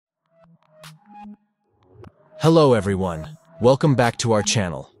Hello everyone, welcome back to our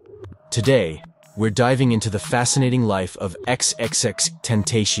channel. Today, we're diving into the fascinating life of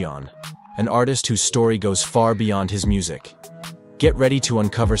XXXTENTACION, an artist whose story goes far beyond his music. Get ready to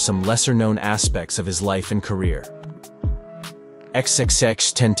uncover some lesser-known aspects of his life and career.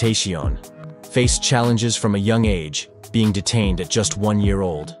 XXXTENTACION faced challenges from a young age, being detained at just 1 year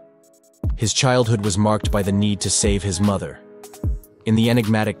old. His childhood was marked by the need to save his mother. In the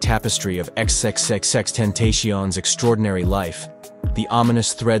enigmatic tapestry of XXXTENTACION's extraordinary life, the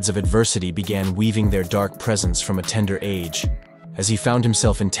ominous threads of adversity began weaving their dark presence from a tender age, as he found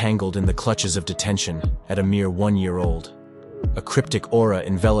himself entangled in the clutches of detention at a mere 1 year old. A cryptic aura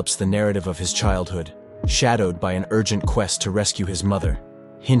envelops the narrative of his childhood, shadowed by an urgent quest to rescue his mother,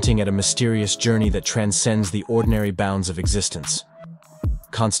 hinting at a mysterious journey that transcends the ordinary bounds of existence.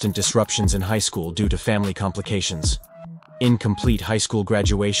 Constant disruptions in high school due to family complications, incomplete high school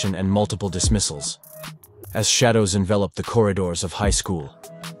graduation and multiple dismissals. As shadows envelop the corridors of high school,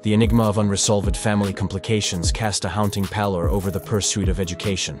 the enigma of unresolved family complications cast a haunting pallor over the pursuit of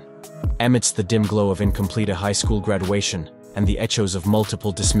education. Amidst the dim glow of incomplete high school graduation and the echoes of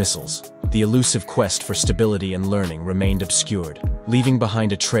multiple dismissals, the elusive quest for stability and learning remained obscured, leaving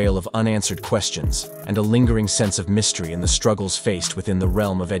behind a trail of unanswered questions and a lingering sense of mystery in the struggles faced within the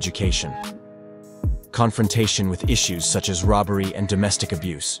realm of education. Confrontation with issues such as robbery and domestic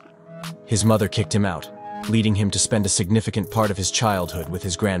abuse. His mother kicked him out, leading him to spend a significant part of his childhood with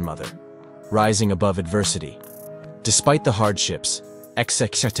his grandmother. Rising above adversity. Despite the hardships,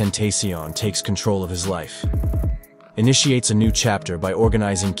 XXXTENTACION takes control of his life. Initiates a new chapter by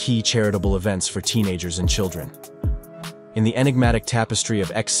organizing key charitable events for teenagers and children. In the enigmatic tapestry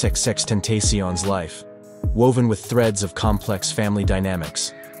of XXXTENTACION's life, woven with threads of complex family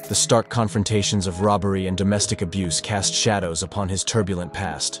dynamics, the stark confrontations of robbery and domestic abuse cast shadows upon his turbulent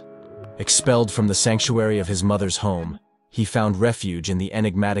past. Expelled from the sanctuary of his mother's home, he found refuge in the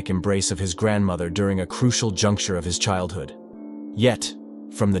enigmatic embrace of his grandmother during a crucial juncture of his childhood. Yet,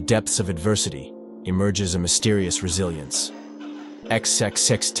 from the depths of adversity, emerges a mysterious resilience.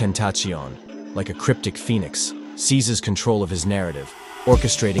 XXXTENTACION, like a cryptic phoenix, seizes control of his narrative,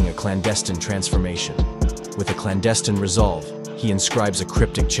 orchestrating a clandestine transformation. With a clandestine resolve, he inscribes a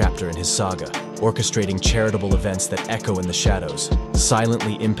cryptic chapter in his saga, orchestrating charitable events that echo in the shadows,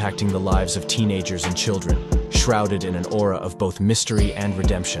 silently impacting the lives of teenagers and children, shrouded in an aura of both mystery and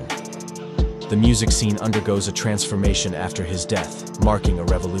redemption. The music scene undergoes a transformation after his death, marking a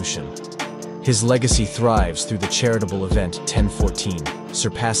revolution. His legacy thrives through the charitable event 1014,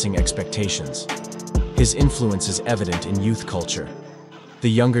 surpassing expectations. His influence is evident in youth culture.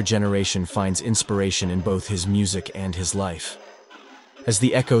 The younger generation finds inspiration in both his music and his life. As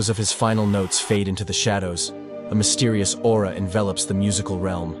the echoes of his final notes fade into the shadows, a mysterious aura envelops the musical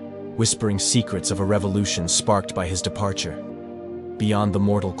realm, whispering secrets of a revolution sparked by his departure. Beyond the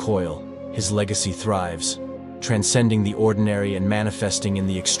mortal coil, his legacy thrives, transcending the ordinary and manifesting in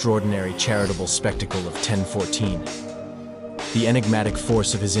the extraordinary charitable spectacle of 1014. The enigmatic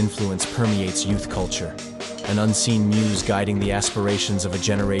force of his influence permeates youth culture, an unseen muse guiding the aspirations of a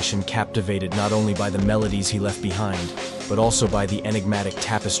generation captivated not only by the melodies he left behind, but also by the enigmatic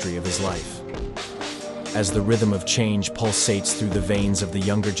tapestry of his life. As the rhythm of change pulsates through the veins of the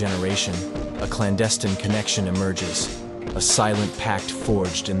younger generation, a clandestine connection emerges, a silent pact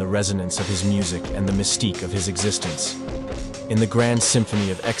forged in the resonance of his music and the mystique of his existence. In the grand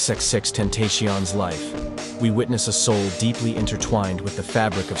symphony of XXXTENTACION's life, we witness a soul deeply intertwined with the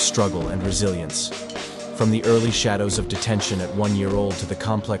fabric of struggle and resilience. From the early shadows of detention at 1 year old to the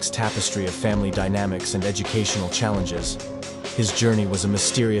complex tapestry of family dynamics and educational challenges, his journey was a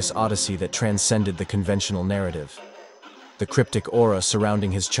mysterious odyssey that transcended the conventional narrative. The cryptic aura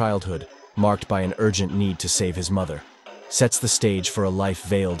surrounding his childhood, marked by an urgent need to save his mother, sets the stage for a life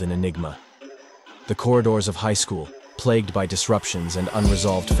veiled in enigma. The corridors of high school, plagued by disruptions and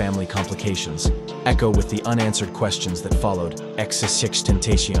unresolved family complications, echo with the unanswered questions that followed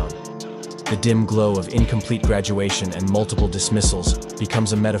XXXTENTACION. The dim glow of incomplete graduation and multiple dismissals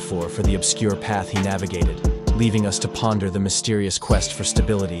becomes a metaphor for the obscure path he navigated, leaving us to ponder the mysterious quest for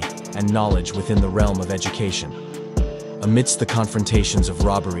stability and knowledge within the realm of education. Amidst the confrontations of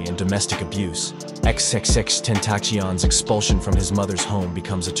robbery and domestic abuse, XXXTENTACION's expulsion from his mother's home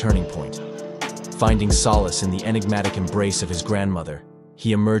becomes a turning point. Finding solace in the enigmatic embrace of his grandmother,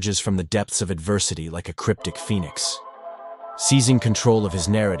 he emerges from the depths of adversity like a cryptic phoenix. Seizing control of his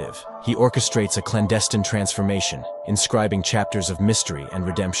narrative, he orchestrates a clandestine transformation, inscribing chapters of mystery and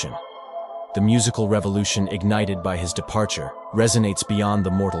redemption. The musical revolution ignited by his departure resonates beyond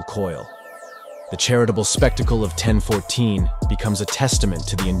the mortal coil. The charitable spectacle of 1014 becomes a testament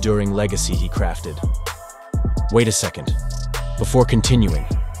to the enduring legacy he crafted. Wait a second. Before continuing,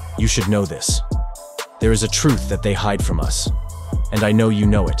 you should know this. There is a truth that they hide from us, and I know you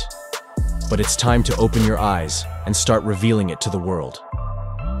know it. But it's time to open your eyes and start revealing it to the world.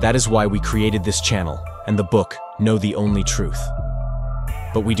 That is why we created this channel and the book, Know the Only Truth.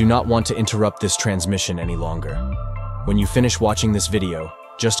 But we do not want to interrupt this transmission any longer. When you finish watching this video,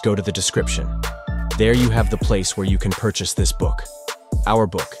 just go to the description. There you have the place where you can purchase this book, our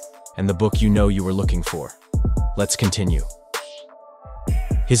book, and the book you know you were looking for. Let's continue.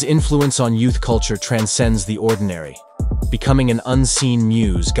 His influence on youth culture transcends the ordinary, becoming an unseen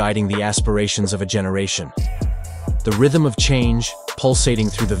muse guiding the aspirations of a generation. The rhythm of change, pulsating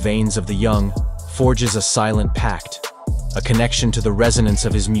through the veins of the young, forges a silent pact, a connection to the resonance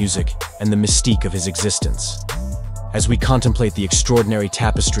of his music and the mystique of his existence. As we contemplate the extraordinary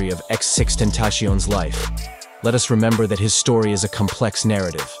tapestry of XXXTENTACION's life, let us remember that his story is a complex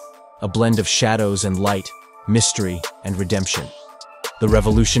narrative, a blend of shadows and light, mystery and redemption. The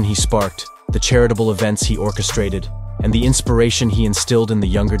revolution he sparked, the charitable events he orchestrated, and the inspiration he instilled in the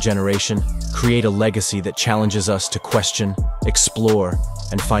younger generation create a legacy that challenges us to question, explore,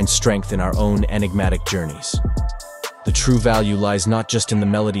 and find strength in our own enigmatic journeys. The true value lies not just in the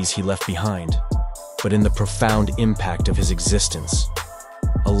melodies he left behind, but in the profound impact of his existence,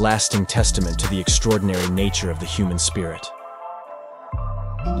 a lasting testament to the extraordinary nature of the human spirit.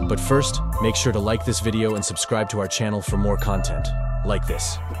 But first, make sure to like this video and subscribe to our channel for more content like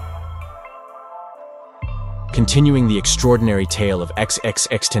this. Continuing the extraordinary tale of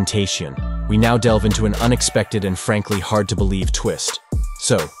XXXTENTACION, we now delve into an unexpected and frankly hard-to-believe twist.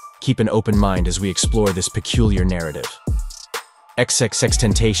 So, keep an open mind as we explore this peculiar narrative.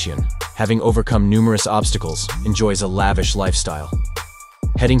 XXXTENTACION, having overcome numerous obstacles, enjoys a lavish lifestyle.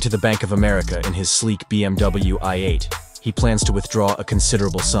 Heading to the Bank of America in his sleek BMW i8, he plans to withdraw a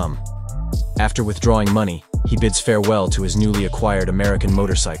considerable sum. After withdrawing money, he bids farewell to his newly acquired American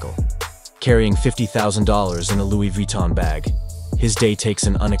motorcycle. Carrying $50,000 in a Louis Vuitton bag, his day takes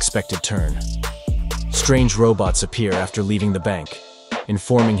an unexpected turn. Strange robots appear after leaving the bank,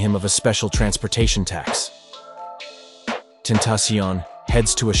 informing him of a special transportation tax. Tentacion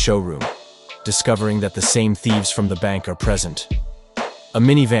heads to a showroom, discovering that the same thieves from the bank are present. A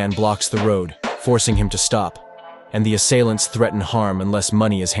minivan blocks the road, forcing him to stop, and the assailants threaten harm unless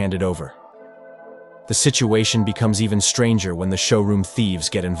money is handed over. The situation becomes even stranger when the showroom thieves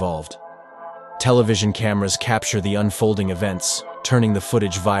get involved. Television cameras capture the unfolding events, turning the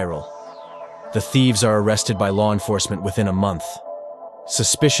footage viral. The thieves are arrested by law enforcement within a month.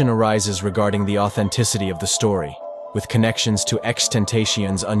 Suspicion arises regarding the authenticity of the story, with connections to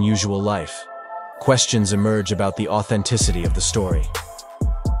XXXTENTACION's unusual life. Questions emerge about the authenticity of the story.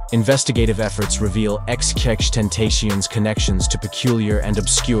 Investigative efforts reveal XXXTENTACION's connections to peculiar and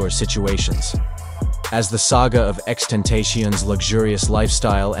obscure situations. As the saga of XXXTENTACION's luxurious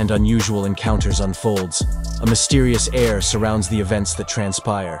lifestyle and unusual encounters unfolds, a mysterious air surrounds the events that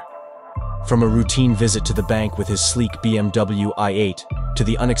transpire. From a routine visit to the bank with his sleek BMW i8 to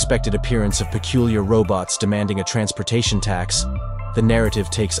the unexpected appearance of peculiar robots demanding a transportation tax, the narrative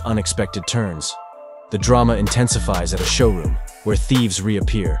takes unexpected turns. The drama intensifies at a showroom, where thieves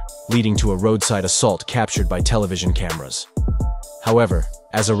reappear, leading to a roadside assault captured by television cameras. However,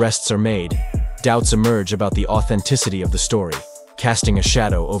 as arrests are made, doubts emerge about the authenticity of the story, casting a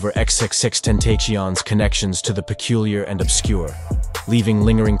shadow over XXXTENTACION's connections to the peculiar and obscure, leaving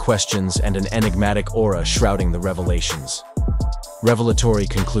lingering questions and an enigmatic aura shrouding the revelations. Revelatory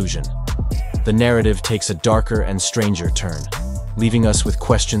conclusion. The narrative takes a darker and stranger turn, leaving us with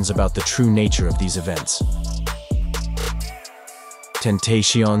questions about the true nature of these events.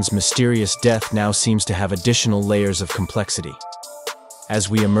 Tentacion's mysterious death now seems to have additional layers of complexity. As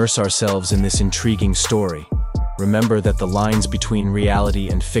we immerse ourselves in this intriguing story, remember that the lines between reality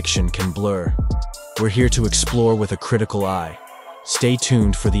and fiction can blur. We're here to explore with a critical eye. Stay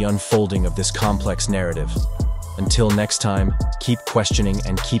tuned for the unfolding of this complex narrative. Until next time, keep questioning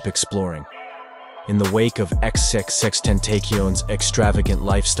and keep exploring. In the wake of XXXTENTACION's extravagant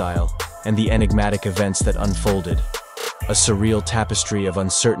lifestyle and the enigmatic events that unfolded, a surreal tapestry of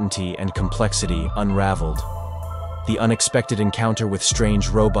uncertainty and complexity unraveled. The unexpected encounter with strange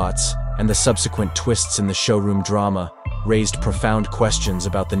robots and the subsequent twists in the showroom drama raised profound questions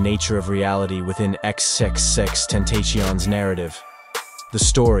about the nature of reality within XXXTENTACION's narrative. The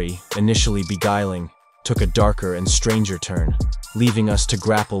story, initially beguiling, took a darker and stranger turn, leaving us to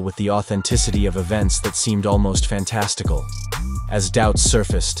grapple with the authenticity of events that seemed almost fantastical. As doubts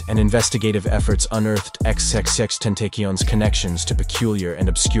surfaced and investigative efforts unearthed XXXTentacion's connections to peculiar and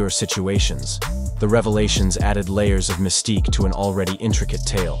obscure situations, the revelations added layers of mystique to an already intricate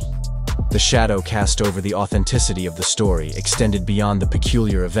tale. The shadow cast over the authenticity of the story extended beyond the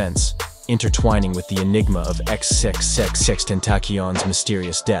peculiar events, intertwining with the enigma of XXXTentacion's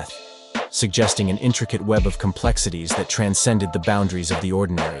mysterious death, suggesting an intricate web of complexities that transcended the boundaries of the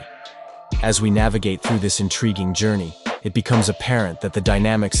ordinary. As we navigate through this intriguing journey, it becomes apparent that the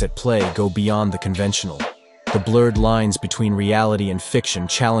dynamics at play go beyond the conventional. The blurred lines between reality and fiction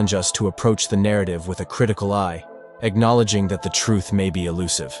challenge us to approach the narrative with a critical eye, acknowledging that the truth may be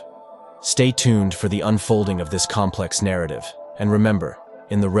elusive. Stay tuned for the unfolding of this complex narrative, and remember,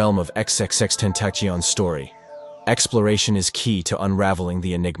 in the realm of XXXTentacion's story, exploration is key to unraveling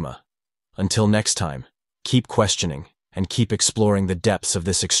the enigma. Until next time, keep questioning and keep exploring the depths of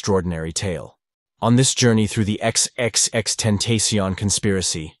this extraordinary tale. On this journey through the XXXTentacion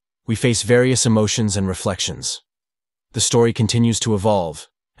conspiracy, we face various emotions and reflections. The story continues to evolve,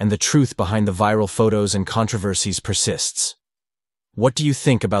 and the truth behind the viral photos and controversies persists. What do you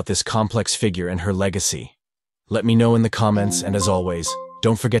think about this complex figure and her legacy? Let me know in the comments, and as always,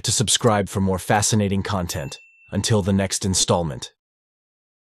 don't forget to subscribe for more fascinating content. Until the next installment.